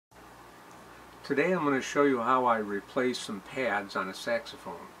Today I'm going to show you how I replace some pads on a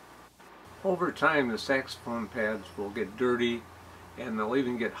saxophone. Over time the saxophone pads will get dirty and they'll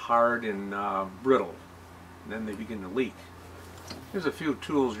even get hard and brittle, and then they begin to leak. Here's a few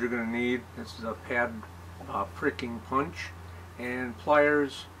tools you're going to need. This is a pad pricking punch and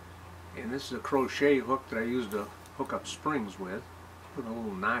pliers, and this is a crochet hook that I use to hook up springs with. Put a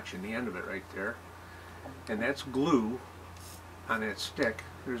little notch in the end of it right there, and that's glue on that stick.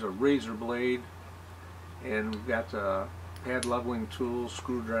 There's a razor blade, and we've got the pad leveling tools,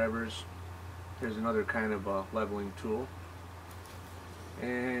 screwdrivers. There's another kind of leveling tool,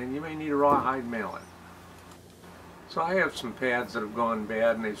 and you may need a rawhide mallet. So I have some pads that have gone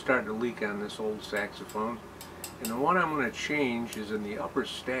bad and they've started to leak on this old saxophone, and the one I'm going to change is in the upper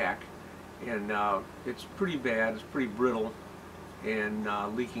stack, and it's pretty bad, it's pretty brittle and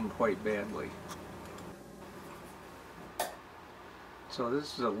leaking quite badly. So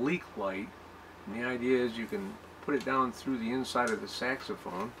this is a leak light, and the idea is you can put it down through the inside of the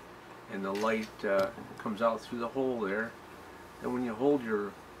saxophone and the light comes out through the hole there, and when you hold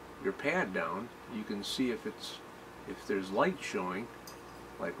your pad down you can see if there's light showing,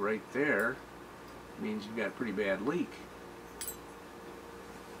 like right there. It means you've got a pretty bad leak.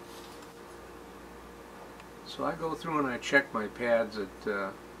 So I go through and I check my pads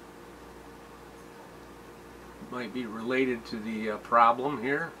that might be related to the problem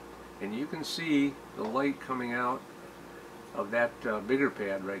here, and you can see the light coming out of that bigger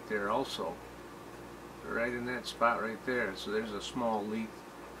pad right there also, right in that spot right there. So there's a small leak,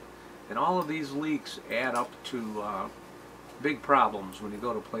 and all of these leaks add up to big problems when you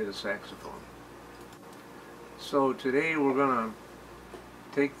go to play the saxophone. So today we're going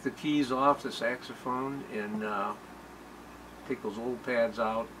to take the keys off the saxophone and take those old pads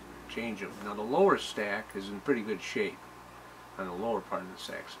out, change them. Now the lower stack is in pretty good shape on the lower part of the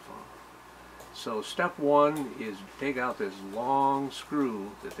saxophone. So step one is take out this long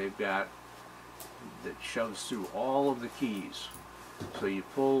screw that they've got that shoves through all of the keys. So you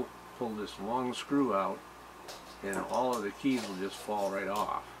pull this long screw out and all of the keys will just fall right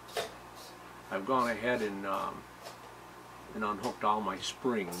off. I've gone ahead and unhooked all my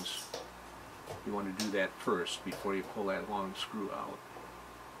springs. You want to do that first before you pull that long screw out.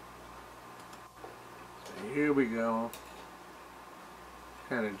 So here we go.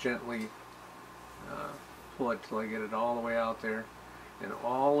 Kind of gently pull it till I get it all the way out there, and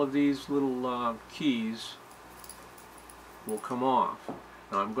all of these little keys will come off.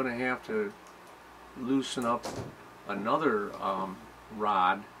 Now I'm going to have to loosen up another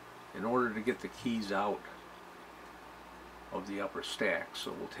rod in order to get the keys out of the upper stack.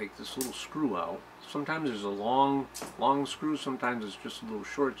 So we'll take this little screw out. Sometimes there's a long screw, sometimes it's just a little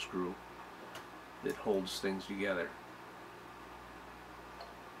short screw that holds things together.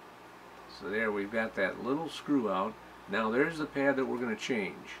 So there, we've got that little screw out. Now there's the pad that we're going to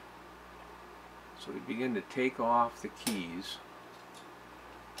change. So we begin to take off the keys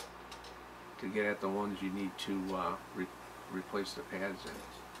to get at the ones you need to replace the pads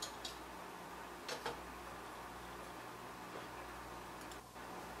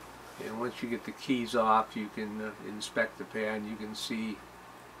in. And once you get the keys off, you can inspect the pad. You can see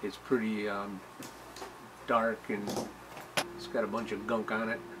it's pretty dark and it's got a bunch of gunk on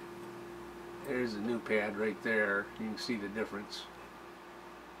it. There's the new pad right there. You can see the difference.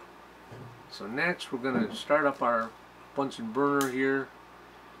 So next we're going to start up our Bunsen burner here,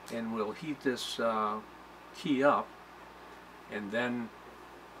 and we'll heat this key up and then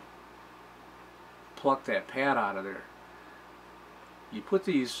pluck that pad out of there. You put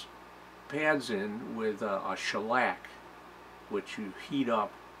these pads in with a shellac, which you heat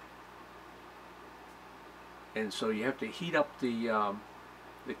up, and so you have to heat up the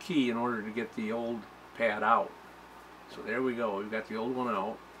key in order to get the old pad out. So there we go, we've got the old one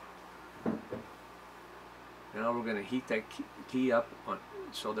out. Now we're going to heat that key up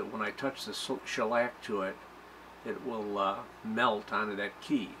so that when I touch the shellac to it, it will melt onto that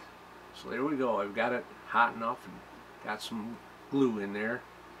key. So there we go, I've got it hot enough and got some glue in there.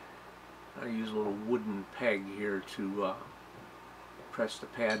 I use a little wooden peg here to press the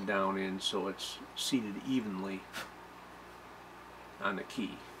pad down in so it's seated evenly on the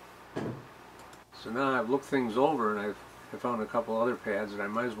key. So now I've looked things over and I've found a couple other pads that I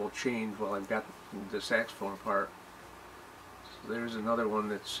might as well change while I've got the saxophone apart. So there's another one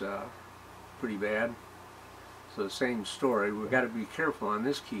that's pretty bad. So the same story. We've got to be careful on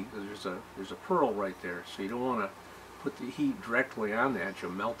this key because there's a pearl right there. So you don't want to put the heat directly on that.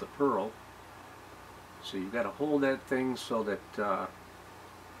 You'll melt the pearl. So you've got to hold that thing so that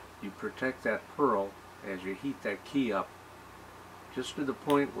you protect that pearl as you heat that key up just to the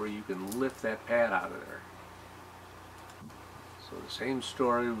point where you can lift that pad out of there. So the same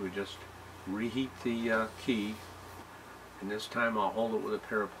story, we just reheat the key, and this time I'll hold it with a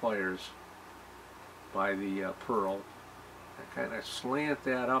pair of pliers by the pearl. I kind of slant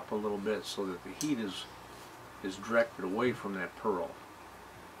that up a little bit so that the heat is directed away from that pearl.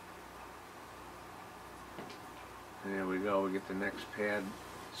 And there we go, we get the next pad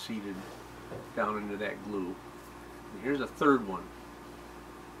seated down into that glue. And here's a third one.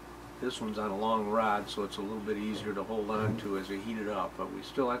 This one's on a long rod, so it's a little bit easier to hold on to as we heat it up, but we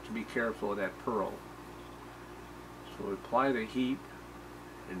still have to be careful of that pearl. So we apply the heat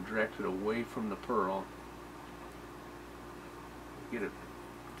and direct it away from the pearl. Get it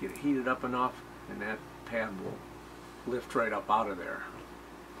heated up enough, and that pad will lift right up out of there.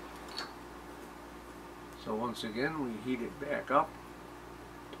 So once again, we heat it back up,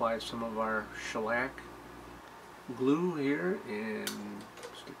 apply some of our shellac glue here, and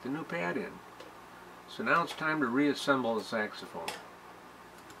stick the new pad in. So now it's time to reassemble the saxophone.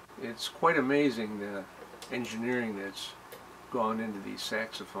 It's quite amazing the engineering that's gone into these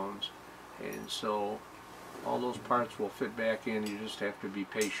saxophones, and so all those parts will fit back in. You just have to be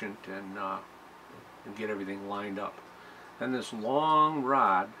patient and get everything lined up. Then this long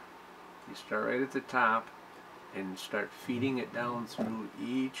rod, you start right at the top and start feeding it down through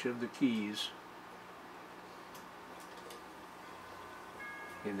each of the keys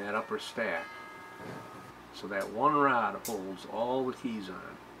in that upper stack. So that one rod holds all the keys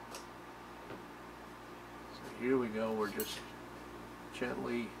on. So here we go, we're just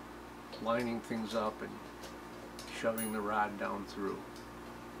gently lining things up and shoving the rod down through.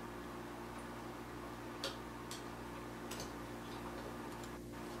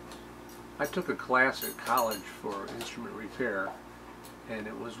 I took a class at college for instrument repair, and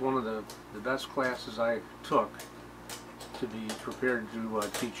it was one of the best classes I took to be prepared to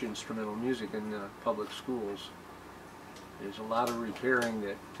teach instrumental music in public schools. There's a lot of repairing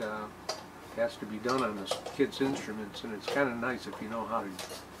that has to be done on the kids' instruments, and it's kind of nice if you know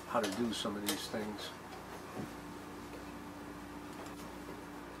how to do some of these things.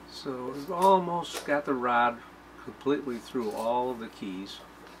 So we've almost got the rod completely through all of the keys.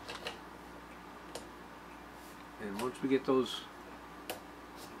 And once we get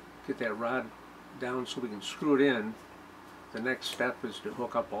that rod down so we can screw it in, the next step is to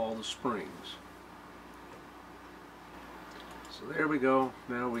hook up all the springs. So there we go.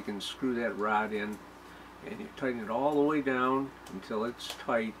 Now we can screw that rod in, and you tighten it all the way down until it's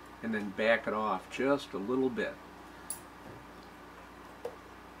tight, and then back it off just a little bit.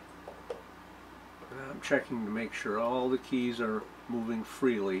 And I'm checking to make sure all the keys are moving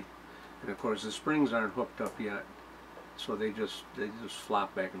freely. And of course the springs aren't hooked up yet, so they just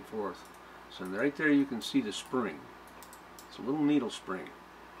flop back and forth. So right there you can see the spring. It's a little needle spring.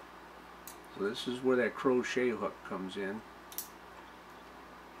 So this is where that crochet hook comes in.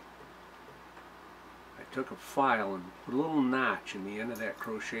 I took a file and put a little notch in the end of that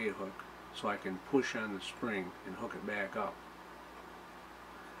crochet hook so I can push on the spring and hook it back up.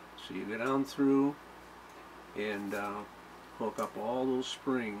 So you go down through and hook up all those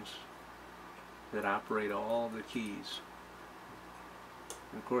springs that operate all the keys.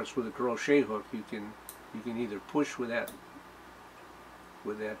 And of course, with a crochet hook, you can either push with that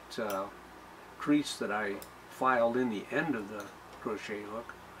crease that I filed in the end of the crochet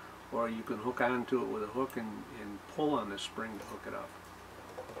hook, or you can hook onto it with a hook and pull on the spring to hook it up.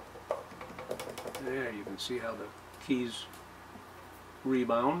 There, you can see how the keys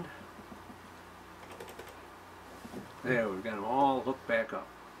rebound. There, we've got them all hooked back up.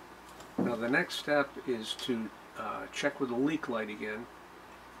 Now the next step is to check with the leak light again,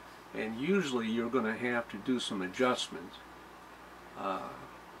 and usually you're going to have to do some adjustment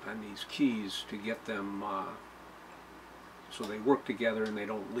on these keys to get them so they work together and they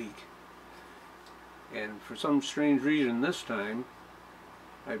don't leak. And for some strange reason this time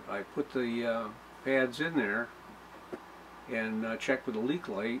I put the pads in there and checked with the leak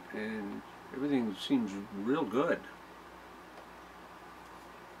light, and everything seems real good.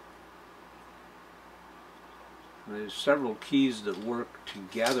 There's several keys that work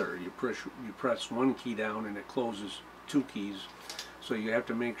together. You press one key down and it closes two keys. So you have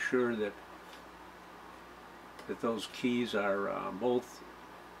to make sure that those keys are both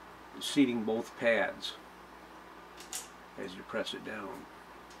seating both pads as you press it down.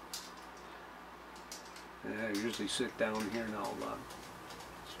 And I usually sit down here and I'll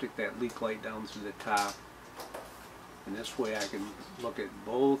stick that leak light down through the top. And this way I can look at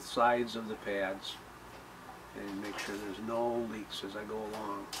both sides of the pads and make sure there's no leaks as I go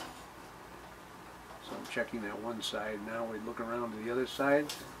along. So I'm checking that one side. Now we look around to the other side.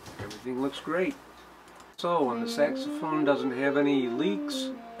 Everything looks great. So when the saxophone doesn't have any leaks,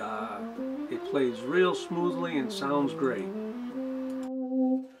 it plays real smoothly and sounds great.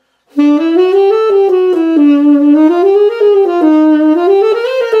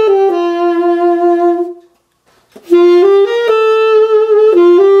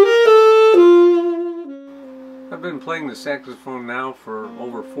 I've been playing the saxophone now for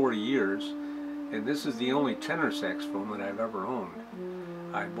over 40 years, and this is the only tenor saxophone that I've ever owned.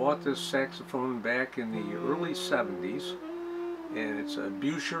 I bought this saxophone back in the early 70s, and it's a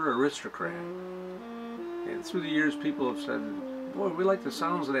Buescher Aristocrat. And through the years people have said, boy, we like the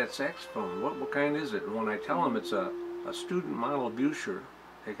sounds of that saxophone. What kind is it? And when I tell them it's a student model Buescher,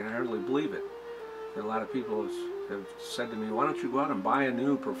 they can hardly believe it. And a lot of people have said to me, why don't you go out and buy a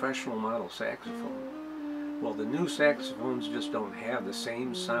new professional model saxophone? Well, the new saxophones just don't have the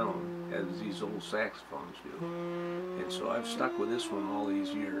same sound as these old saxophones do. And so I've stuck with this one all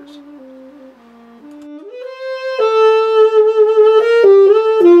these years.